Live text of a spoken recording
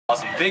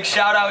Awesome. Big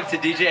shout out to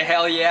DJ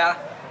Hell Yeah.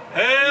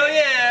 Hell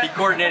yeah! He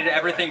coordinated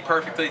everything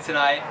perfectly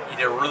tonight. He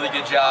did a really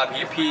good job.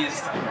 He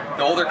appeased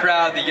the older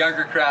crowd, the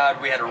younger crowd.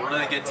 We had a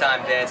really good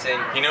time dancing.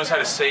 He knows how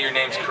to say your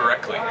names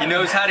correctly. He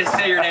knows how to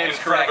say your names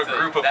in front correctly. of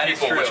a group of that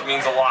people, which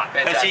means a lot.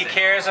 Because he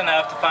cares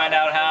enough to find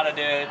out how to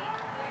do it.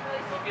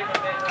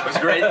 It was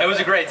great. It was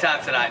a great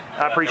time tonight.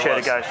 I appreciate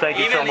it, guys. Thank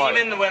you so much.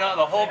 Even when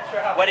the whole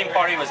wedding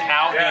party was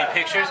out doing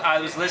pictures, I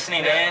was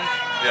listening in,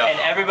 and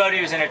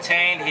everybody was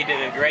entertained. He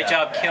did a great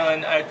job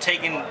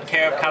taking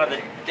care of kind of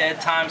the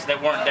dead times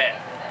that weren't dead.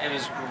 It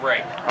was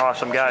great.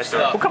 Awesome, guys.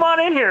 Well, come on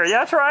in here.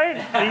 That's right.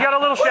 You got a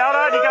little shout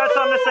out? You got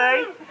something to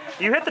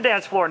say? You hit the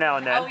dance floor now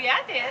and then. Oh, yeah,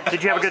 I did.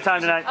 Did you have a good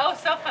time tonight? Oh,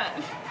 so fun.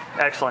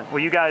 Excellent. Well,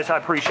 you guys, I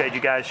appreciate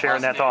you guys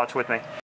sharing that thoughts with me.